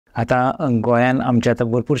आता गोंयान आमचे आता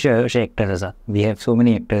भरपूरशे अशे एक्टर्स आसात. We have so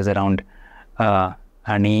many actors around.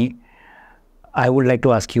 आणि I would like to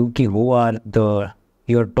ask you की who are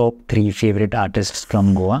your top 3 favourite artist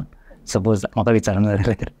from Goa. Suppose म्हाका विचारूंक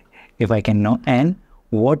जाय if I can no, and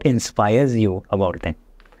what inspires you about them.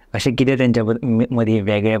 अशें कितें तेंच्या मदीं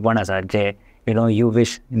वेगळेपण आसा जे you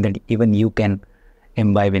wish that even you can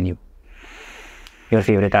imbibe in you. Your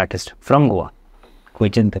favorite artist from Goa.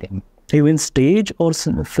 खंयच्यान तरी. Even stage or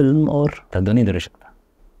film or? दोन्ही धरू शकता.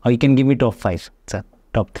 Or you can give me top 5.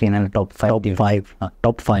 Top 3 and top 5.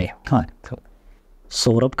 Top 5. हाँ.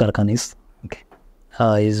 Saurabh Karkhanis. Okay.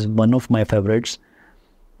 Is one of my favorites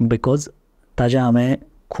because ताज्या हांवें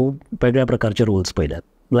खूब वेगळ्या प्रकारचे roles पळयल्यात.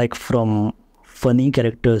 Like from funny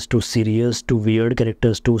characters to serious to weird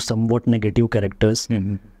characters to somewhat negative characters.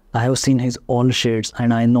 I have seen his all shades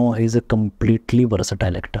and I know he's a completely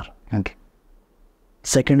versatile actor. Okay.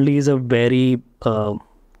 Secondly, he's a very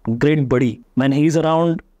great buddy. When he's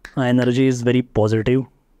around, energy is very positive.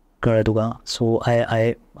 So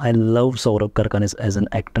I love Saurabh Karkhanis as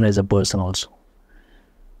an actor, as a person also.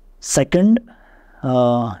 Second,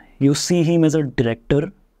 you see him as a director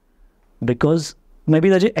because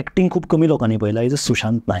maybe त्याची acting खूप कमी लोकांनी पळयला. He's a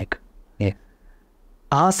Sushant Nayak. Yeah.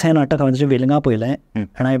 आज हें नाटक हांवें ताचें वेलंगां पळयलें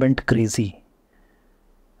एंड आय वेंट क्रेजी.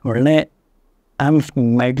 म्हणलें I am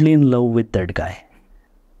मॅडली in love with that गाय.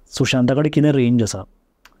 सुशांता कडेन कितें रेंज आसा.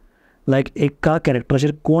 लायक एका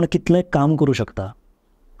कॅरेक्टराचेर कोण कितलें काम करूं शकता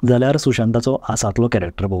जाल्यार सुशांताचो आसातलो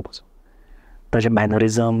कॅरेक्टर पळोवपाचो. ताचे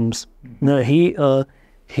मॅनरिजम्स.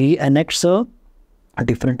 ही एनेक्ट्स अ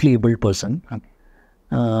differently abled person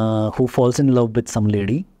who falls in love with some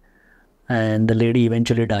lady and the lady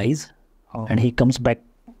eventually dies. And he comes back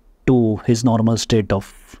to his normal state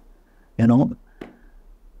of,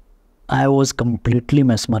 I was completely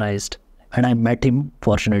mesmerized and I met him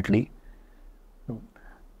fortunately.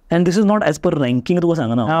 And this is not as per ranking to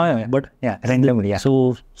sanga na, but randomly. So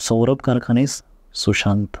Saurabh Karkhanis,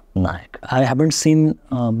 Sushant Naik. I haven't seen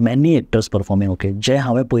many actors performing. Okay, je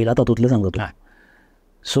hawe पहिला तातूंतले सांगता.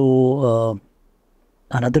 So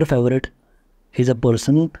another favorite is a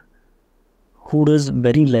person who does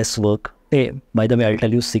very less work. Hey, by the way, I'll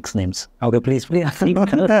tell you 6 names. Okay, please.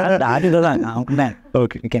 That is the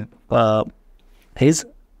okay, you can. He's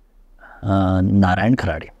Narayan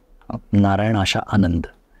Kharade. Narayan Asha Anand.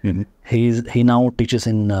 He now teaches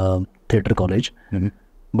in theatre college.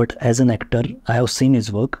 But as an actor, I have seen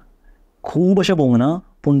his work. खूब अशें भोंवना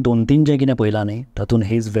पूण 2-3 जें कितें पळयलां न्ही तातूंत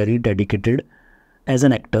he is very dedicated as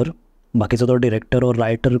an actor. बाकीचो तो director और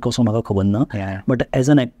रायटर कसो म्हाका खबर ना, but as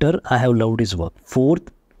an actor I have loved his work.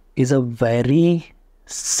 Fourth is a very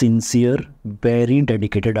sincere, very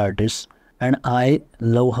dedicated artist and I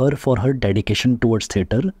love her for her dedication towards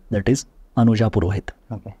theatre, that is Anuja Purohit.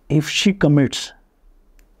 If she commits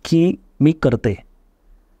की मी करते,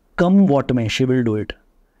 come what may she will do it.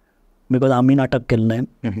 Because आम्ही नाटक केल्लें,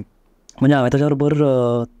 म्हणजे हांवें ताच्या बरोबर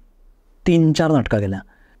 3-4 नाटकां केल्या.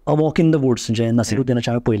 A walk in the woods जें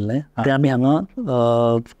नासिरुद्दीनाचें हांवें पळयल्लें तें आमी हांगा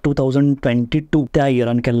 2022 त्या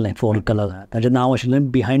इयरान केल्लें फॉर कला. ताचें नांव आशिल्लें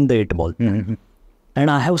behind the 8 ball. And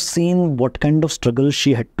I have seen what kind of struggle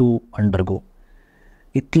she had to undergo.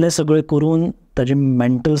 इतलें सगळें करून ताजें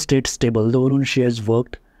मेंटल स्टेट स्टेबल दवरून she has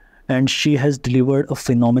worked and she has delivered a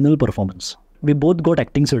phenomenal performance. We both got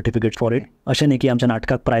acting certificate for it. अशें न्ही की आमच्या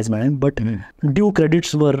नाटकाक प्रायज मेळ्ळें, बट ड्यू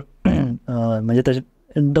क्रेडिट्स वर म्हणजे ताची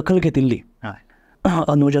दखल घेतिल्ली.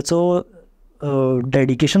 अनुजाचो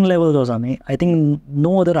डेडिकेशन लेवल जो आसा न्ही, I think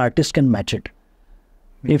no other artist can match it.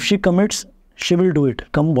 If she commits she will do it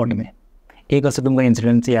come what may. एक असो तुमकां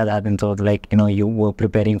इन्सिडंट याद आसा तेंचो, like you were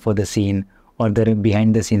प्रिपेरींग for the scene or there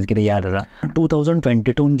behind the scenes कितें याद आसा?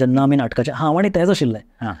 2022 जेन्ना आमी नाटकाचें हांव आनी तेंच आशिल्लें,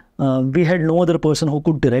 we had no other person who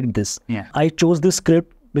could direct these. I chose these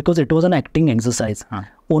script because it was an acting exercise.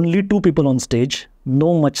 Only 2 people on stage,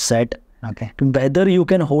 no much set. Okay. Whether you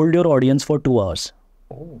can hold your audience for 2 hours.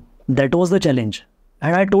 That was the challenge.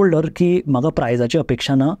 And I told her ki maga prizachi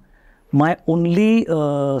apeksha na. My only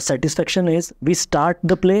satisfaction is we start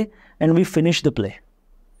the play and we finish the play.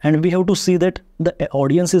 And we have to see that the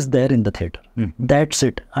audience is there in the theatre. That's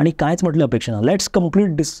it. Ani kaich matli apeksha na. Let's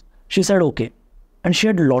complete this. She said okay. And she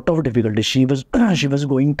had a lot of difficulties. She was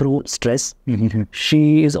going through stress. She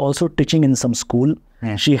is also teaching in some school.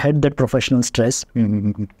 She had that professional stress.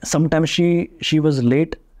 Sometimes she was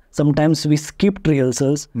late. Sometimes we skipped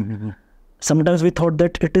rehearsals. Sometimes we thought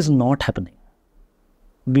that it is not happening.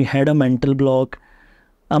 We had a mental block.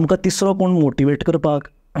 आमकां तिसरो कोण motivate करपाक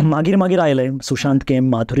मागीर आयलें. सुशांत केम,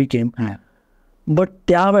 माधुरी केम. But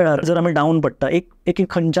त्या वेळार जर आमी डावन पडटा, एक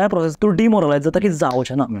खंयच्याय प्रोसेस तूं डिमोरलायज जाता की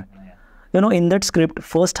जावचें ना. in that script,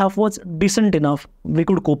 first half was decent enough, we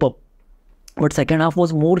could cope up, but second half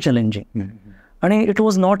was more challenging. आणि इट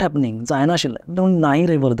वॉज नॉट हॅपनिंग, जायना आशिल्लें. नाही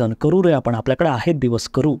रे वर्धन, करू रे आपण, आपल्याकडे आहेत दिवस,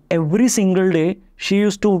 करू. Every single day she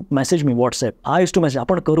use to message me WhatsApp, I use to message,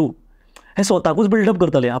 आपण करू. हे स्वतःकूच बिल्डअप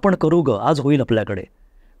करतले, आपण करू ग, आज होईल आपल्याकडे.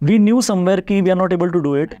 वी न्यू समवेअर की we are not able to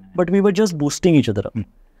do it, but we were just boosting each other.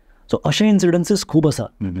 सो असे इन्सिडन्सीस खूप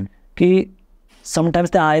आसात की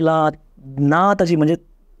समटायम्स ते आयला ना ताची, म्हणजे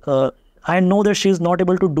I know that she is not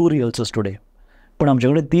able to do rehearsals today, पण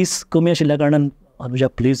आमच्याकडे दीस कमी आशिल्ल्या कारणान अनुजा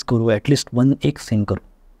प्लीज करू, ॲटलिस्ट एक सीन करू.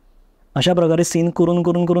 अशा प्रकारे सीन करून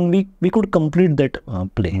करून करून we could complete that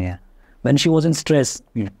play when she was in stress.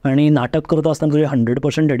 आणि नाटक करता आसतना तुजें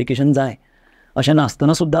 100% डेडिकेशन जाय अशें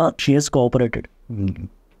नासतना सुद्दां she has cooperated.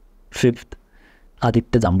 Fifth,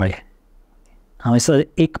 Aditya जांबळे. हांवें सर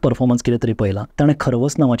एक परफॉर्मन्स कितें तरी पळयला, ताणें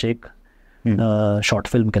खरवस नांवाचें एक शॉर्ट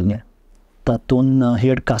फिल्म केल्लें, तातूंत he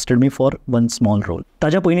had casted me for one small role.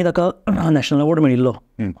 ताज्या पयलीं ताका नॅशनल अवॉर्ड मेळिल्लो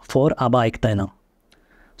फॉर आबा आयकताय ना.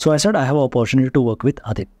 सो I said I have opportunity to work with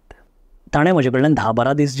Aditya. ताणें म्हजे कडल्यान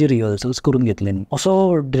 10-12 दीस जी रिहर्सल्स करून घेतले न्ही,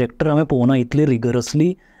 असो डिरेक्टर हांवें पळोवना इतली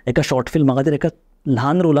रिगरसली एका शॉर्ट फिल्मा खातीर, एका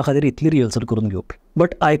ल्हान रोला खातीर इतली रिहर्सल करून घेवप.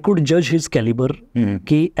 बट आय कूड जज हीज कॅलिबर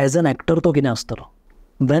की एज एन एक्टर तो कितें आसतलो.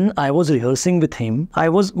 When I was rehearsing with him, I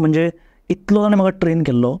was, म्हणजे इतलो ताणें म्हाका ट्रेन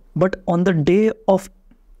केल्लो, but on the day of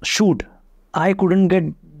shoot I couldn't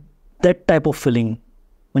get that type of feeling.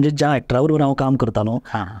 म्हणजे ज्या एक्टरा बरोबर हांव काम करतालो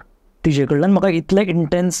तिजे कडल्यान म्हाका इतले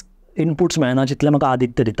इंटेन्स इनपुट्स मेळना जितले म्हाका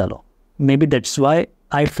आदित्य दितालो. May be that's why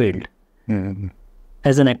I failed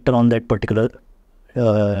as an actor on that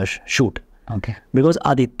particular shoot. Okay. Because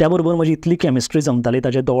Aditya बरोबर म्हजी इतली केमिस्ट्री जमताली,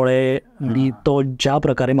 ताचे दोळे आनी तो ज्या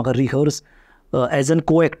प्रकारे म्हाका रिहर्स एज एन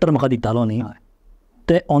को एक्टर म्हाका दितालो न्ही,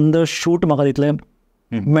 ते ऑन द शूट म्हाका तितलें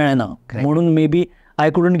मेळना. म्हणून may B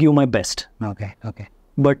I couldn't give my best. Okay. Okay.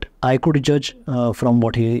 But I could judge from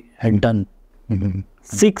what he had done.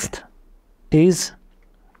 Sixth is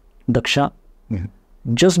Daksha,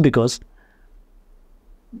 just because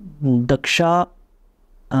Daksha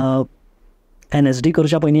NSD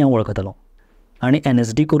करच्या पयलीं हांव वळखतालो, आनी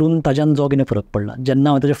NSD करून ताज्यान जो कितें फरक पडला, जेन्ना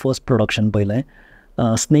हांवें ताजें फर्स्ट प्रोडक्शन पळयलें,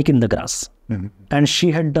 snake in the grass, and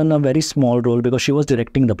she had done a very small role because she was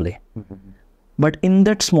directing the play. But in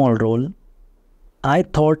that small role, I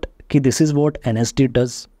thought कि this is what NSD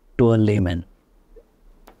does to a layman.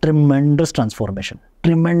 Tremendous transformation.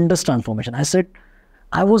 I said,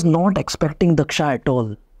 I was not expecting Daksha at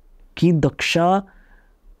all. की Daksha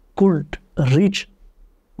could reach,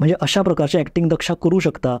 म्हणजे अशा प्रकारचे acting Daksha करू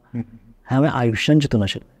शकता हांवें आयुश्यान चिंतून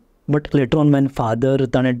नाशिल्लें. But later on when father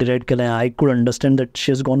ताणें डिरेक्ट केलें, आय कूड understand that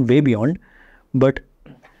she has gone way beyond. But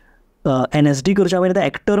NSD करच्या पयलीं ते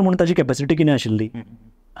एक्टर म्हणून ताची कॅपेसिटी कितें आशिल्ली,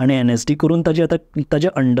 आणि NSD करून ताजें आतां ताजें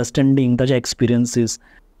अंडरस्टँडींग, ताजे experiences,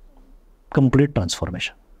 complete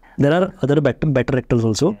transformation. There are other better actors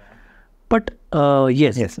also, but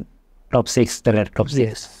yes. Top 6, there are top 6.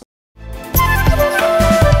 Yes.